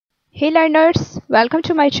Hey learners, welcome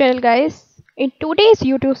to my channel guys. In today's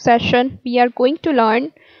YouTube session, we are going to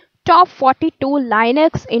learn top 42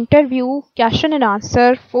 Linux interview question and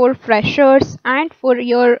answer for freshers and for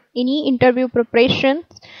your any interview preparation.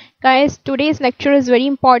 Guys, today's lecture is very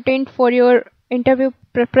important for your interview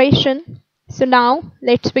preparation. So now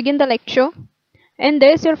let's begin the lecture. And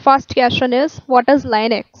this your first question is, what is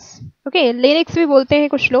Linux? Okay, Linux भी बोलते हैं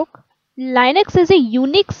कुछ लोग. Linux is a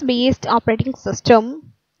Unix based operating system.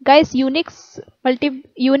 Guys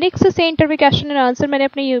Unix से interview question and answer मैंने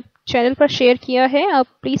अपने channel पर share किया है, आप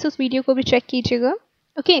प्लीज उस वीडियो को भी चेक कीजिएगा.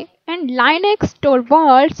 Okay, and Linux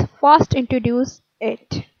Torvalds first introduce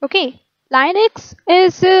it. Okay, Linux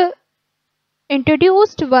is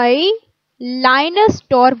introduced by Linus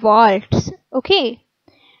Torvalds. Okay,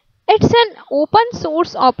 it's an open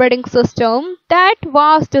source operating system that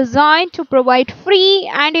was designed to provide free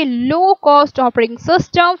and a low cost operating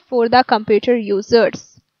system for the computer users.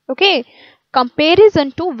 Okay, comparison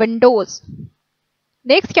to Windows.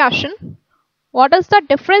 Next question, what is the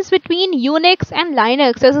difference between Unix and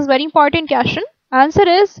Linux? This is very important question. Answer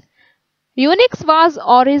is, Unix was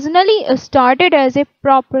originally started as a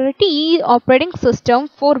proprietary operating system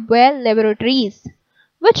for Bell Laboratories,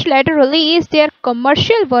 which later released their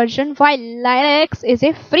commercial version, while Linux is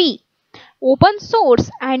a free, open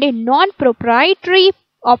source and a non-proprietary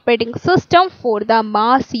operating system for the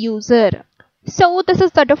mass user. So this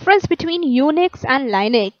is the difference between Unix and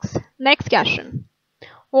Linux. Next question,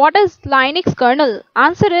 what is Linux kernel?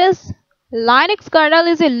 Answer is, Linux kernel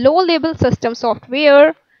is a low-level system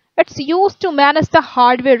software. It's used to manage the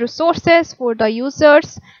hardware resources for the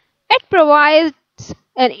users. It provides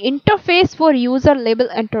an interface for user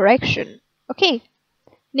level interaction. Okay.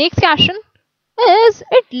 Next question, is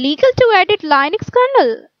it legal to edit Linux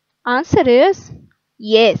kernel? Answer is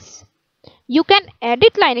yes. You can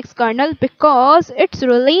edit Linux kernel because it's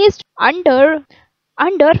released under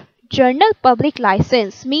general public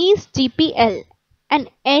license, means GPL, and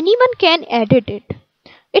anyone can edit it.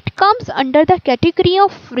 It comes under the category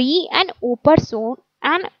of free and open source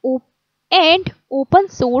and open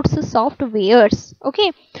source softwares.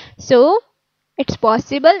 Okay, so it's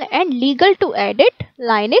possible and legal to edit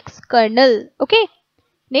Linux kernel. Okay,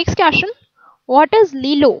 next question, what is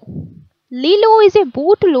LILO? LILO is a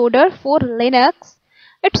bootloader for Linux.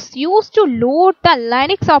 It's used to load the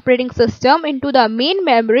Linux operating system into the main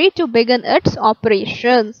memory to begin its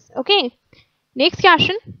operations. Okay, next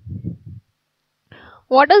question,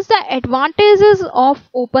 what is the advantages of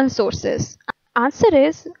open sources? Answer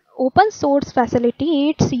is, open source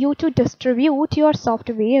facilitates you to distribute your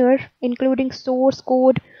software, including source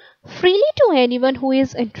code, freely to anyone who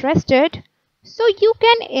is interested. So you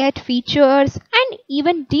can add features and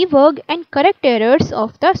even debug and correct errors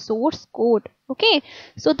of the source code. Okay,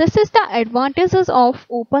 so this is the advantages of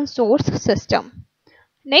open source system.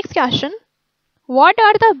 Next question, what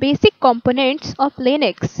are the basic components of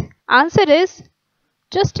Linux? Answer is,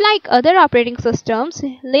 just like other operating systems,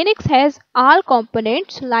 Linux has all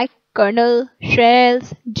components like kernel,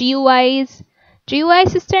 shells, GUIs.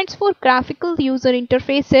 GUIs stands for Graphical User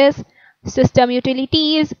Interfaces, system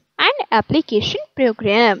utilities, and application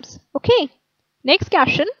programs. Okay, next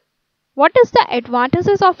question, what is the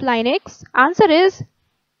advantages of Linux? Answer is,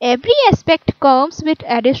 every aspect comes with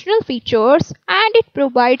additional features and it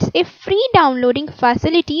provides a free downloading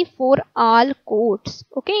facility for all codes.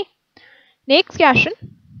 Okay. Next question,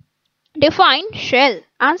 define shell.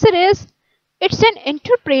 Answer is, it's an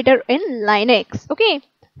interpreter in Linux. Okay,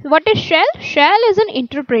 what is shell? Shell is an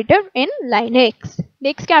interpreter in Linux.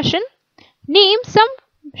 Next question, name some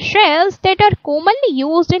shells that are commonly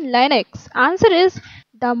used in Linux. Answer is,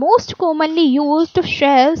 the most commonly used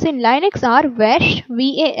shells in Linux are BASH,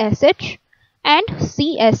 BASH and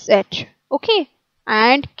CSH. Okay,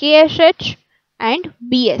 and KSH and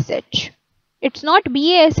BSH. It's not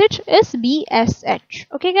BASH, it's BSH.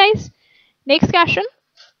 Okay guys. Next question,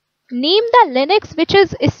 name the Linux which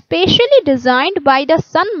is especially designed by the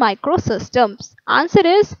Sun Microsystems. Answer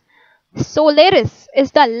is, Solaris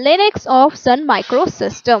is the Linux of Sun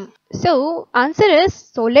Microsystem. So answer is,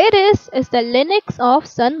 Solaris is the Linux of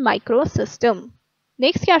Sun Microsystem.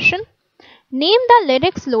 Next question, name the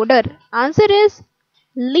Linux loader. Answer is,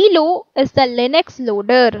 LILO is the Linux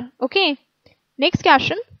loader. Okay. Next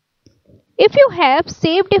question, if you have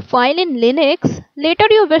saved a file in Linux, later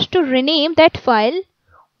you wish to rename that file,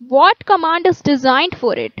 what command is designed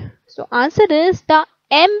for it? So answer is, the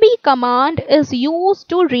MB command is used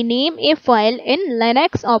to rename a file in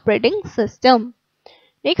Linux operating system.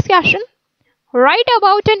 Next question, write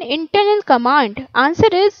about an internal command. Answer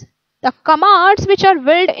is, The commands which are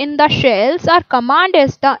built in the shells are command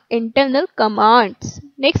as the internal commands.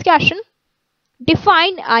 Next question.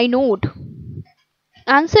 Define inode.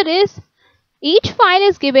 Answer is, each file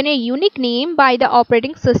is given a unique name by the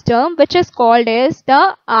operating system which is called as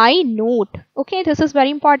the inode. Okay, this is very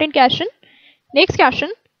important question. Next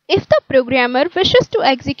question. If the programmer wishes to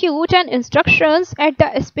execute an instructions at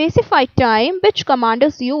the specified time, which command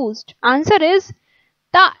is used? Answer is,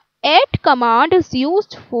 the add command is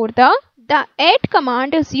used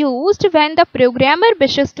when the programmer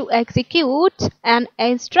wishes to execute an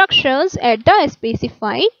instructions at the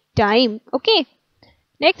specified time. Okay.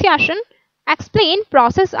 Next question. Explain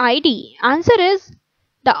process ID. Answer is,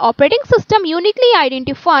 the operating system uniquely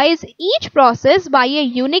identifies each process by a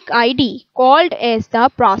unique ID called as the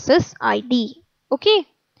process ID. Okay.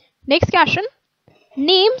 Next question.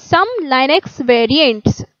 Name some Linux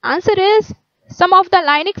variants. Answer is, some of the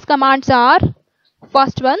Linux commands are,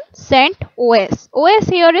 first one, CentOS. OS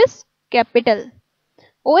here is capital.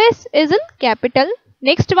 OS is in capital.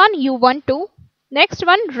 Next one, Ubuntu. Next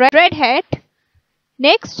one, Red Hat.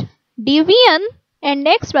 Next, Debian. And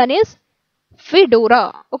next one is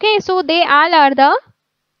Fedora. Okay, so they all are the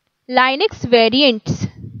Linux variants.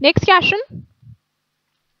 Next question.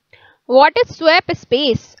 What is swap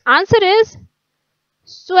space? Answer is,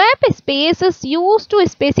 swap space is used to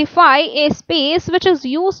specify a space which is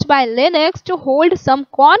used by Linux to hold some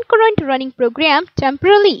concurrent running program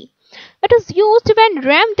temporarily. It is used when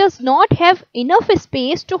RAM does not have enough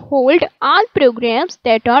space to hold all programs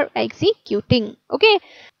that are executing. Okay,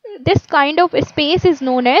 this kind of space is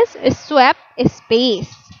known as swap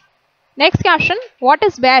space. Next question. What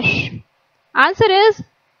is BASH? Answer is,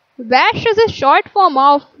 BASH is a short form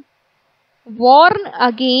of Bourne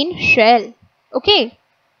Again Shell. Okay.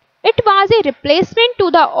 It was a replacement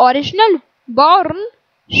to the original Bourne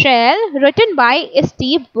shell written by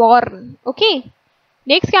Steve Bourne. Okay.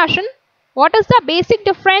 Next question. What is the basic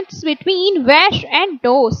difference between BASH and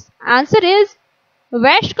DOS? Answer is,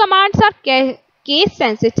 BASH commands are case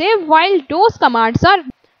sensitive while DOS commands are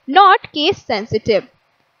not case sensitive.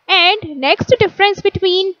 And next difference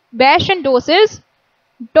between BASH and DOS is,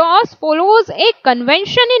 DOS follows a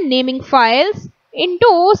convention in naming files. In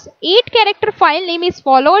DOS, 8-character file name is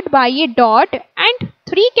followed by a dot and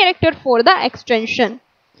 3 character for the extension.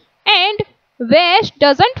 And BASH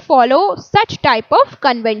doesn't follow such type of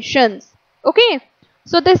conventions. Okay,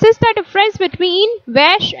 so this is the difference between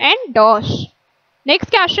BASH and DOS. Next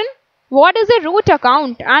question. What is a root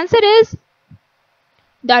account? Answer is,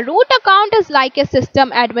 the root account is like a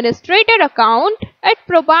system administrator account. It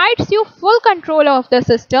provides you full control of the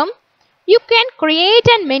system. You can create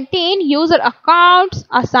and maintain user accounts,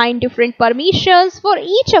 assign different permissions for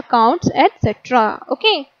each account, etc.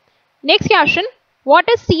 Okay. Next question. What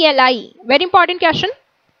is CLI? Very important question.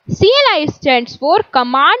 CLI stands for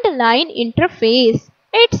Command Line Interface.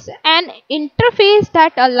 It's an interface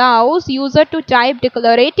that allows user to type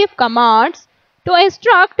declarative commands to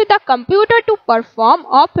instruct the computer to perform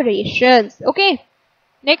operations. Okay.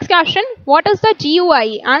 Next question. What is the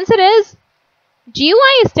GUI? Answer is,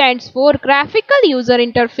 GUI stands for Graphical User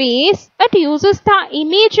Interface. It uses the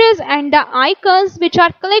images and the icons which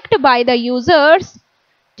are clicked by the users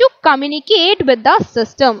to communicate with the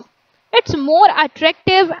system. It's more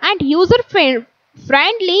attractive and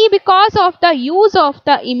user-friendly because of the use of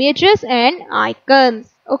the images and icons.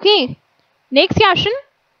 Okay. Next question.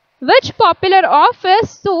 Which popular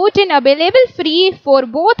office suite is available free for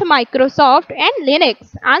both Microsoft and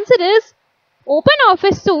Linux? Answer is,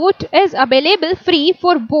 OpenOffice suite is available free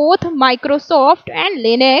for both Microsoft and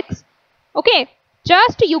Linux. Okay,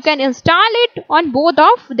 just you can install it on both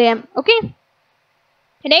of them. Okay.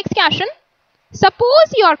 Next question.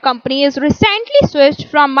 Suppose your company is recently switched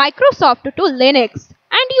from Microsoft to Linux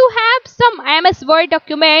and you have some MS Word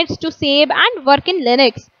documents to save and work in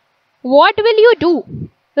Linux. What will you do?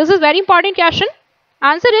 This is very important question.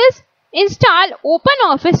 Answer is, install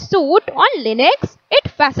OpenOffice suite on Linux. It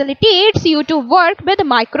facilitates you to work with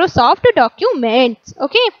Microsoft documents.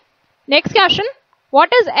 Okay. Next question.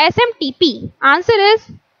 What is SMTP? Answer is,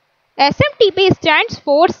 SMTP stands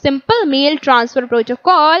for Simple Mail Transfer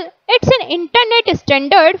Protocol. It's an internet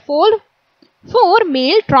standard for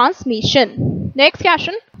mail transmission. Next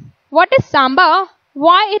question. What is Samba?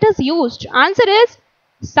 Why it is used? Answer is,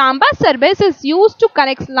 Samba service is used to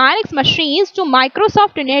connect Linux machines to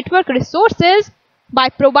Microsoft network resources by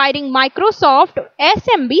providing Microsoft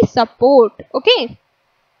SMB support. Okay.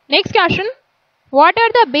 Next question. What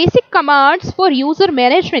are the basic commands for user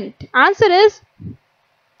management? Answer is,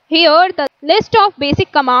 here the list of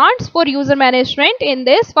basic commands for user management in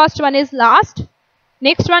this. First one is last.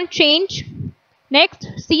 Next one, change. next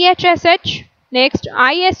chsh, next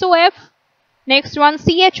isof, next one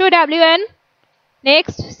chown,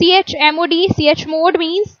 next chmod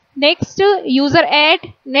means, next user add,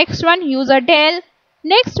 next one user del,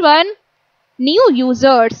 next one new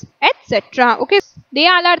users, etc. Okay, they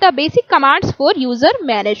all are the basic commands for user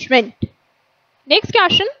management. Next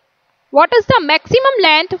question, what is the maximum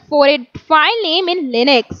length for a file name in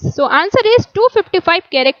Linux? So answer is 255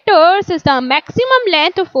 characters is the maximum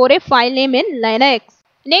length for a file name in Linux.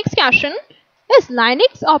 Next question, is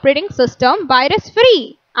Linux operating system virus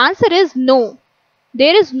free? Answer is no.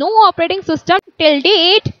 There is no operating system till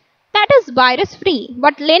date that is virus free,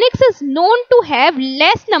 but Linux is known to have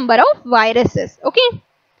less number of viruses. Okay.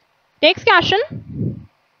 Next question,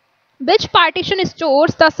 which partition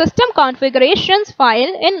stores the system configurations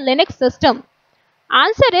file in Linux system?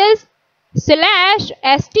 Answer is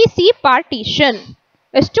 /stc partition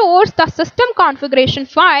stores the system configuration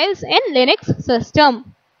files in Linux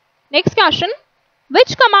system. Next question,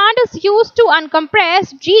 which command is used to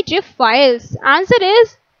uncompress gzip files? Answer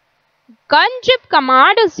is gunzip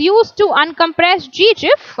command is used to uncompress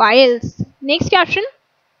gzip files. Next question,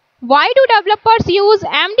 why do developers use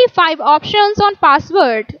MD5 options on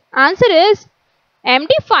password? Answer is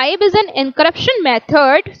MD5 is an encryption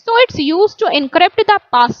method, so it's used to encrypt the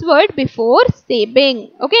password before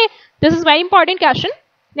saving. Okay, this is very important question.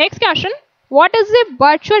 Next question, what is a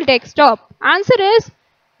virtual desktop? Answer is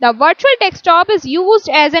the virtual desktop is used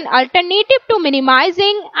as an alternative to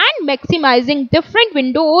minimizing and maximizing different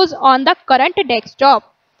windows on the current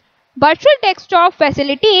desktop. Virtual desktop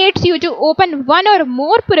facilitates you to open one or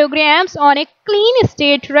more programs on a clean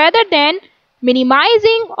state rather than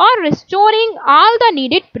minimizing or restoring all the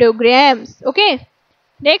needed programs. Okay.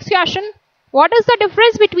 Next question, what is the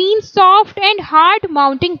difference between soft and hard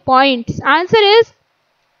mounting points? Answer is,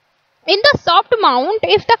 in the soft mount,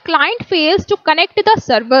 if the client fails to connect to the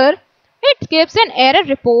server, it gives an error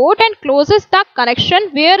report and closes the connection,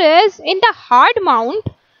 whereas in the hard mount,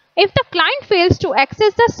 if the client fails to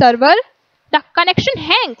access the server, the connection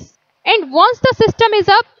hangs, and once the system is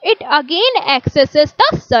up, it again accesses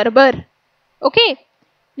the server. Okay.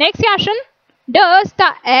 Next question, does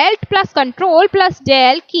the Alt plus Control plus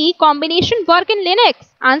Del key combination work in Linux?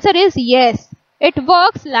 Answer is yes. It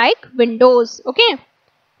works like Windows. Okay.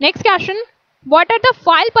 Next question, what are the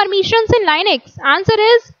file permissions in Linux? Answer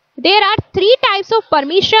is, there are three types of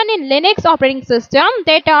permission in Linux operating system,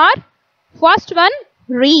 that are, first one,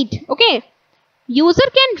 read. Okay, user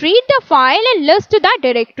can read the file and list the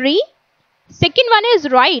directory. Second one is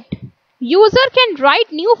write. User can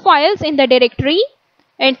write new files in the directory.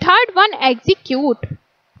 And third one, execute.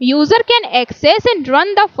 User can access and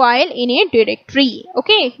run the file in a directory.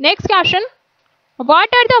 Okay, next question, what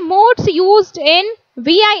are the modes used in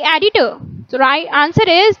VI editor? So right answer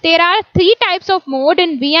is, there are three types of mode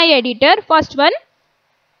in VI editor. First one,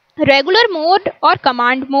 regular mode or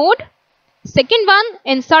command mode. Second one,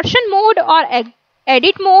 insertion mode or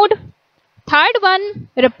edit mode. Third one,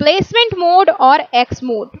 replacement mode or X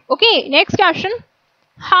mode. Okay, next question,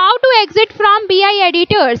 how to exit from VI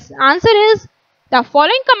editors? Answer is, the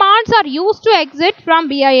following commands are used to exit from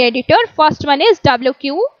VI editor. First one is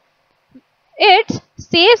WQ. It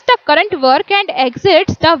saves the current work and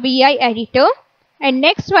exits the VI editor. And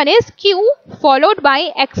next one is Q followed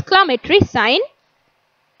by exclamatory sign.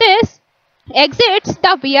 This exits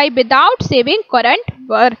the VI without saving current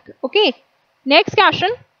work. Okay. Next question,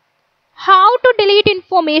 how to delete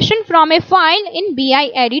information from a file in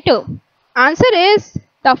VI editor? Answer is,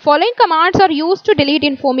 the following commands are used to delete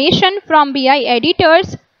information from VI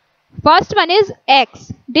editors. First one is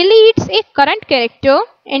X, deletes a current character,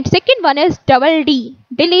 and second one is D,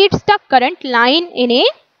 deletes the current line in a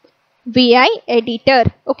VI editor.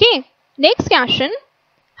 Okay. Next question,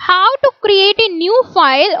 how to create a new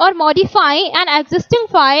file or modify an existing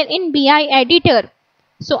file in VI editor?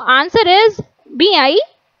 So answer is VI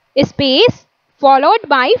space followed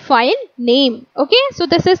by file name. Okay. So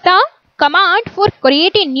this is the command for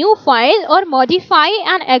create a new file or modify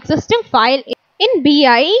an existing file in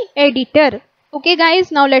VI editor. Okay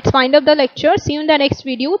guys, now let's wind up the lecture. See you in the next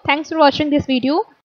video. Thanks for watching this video.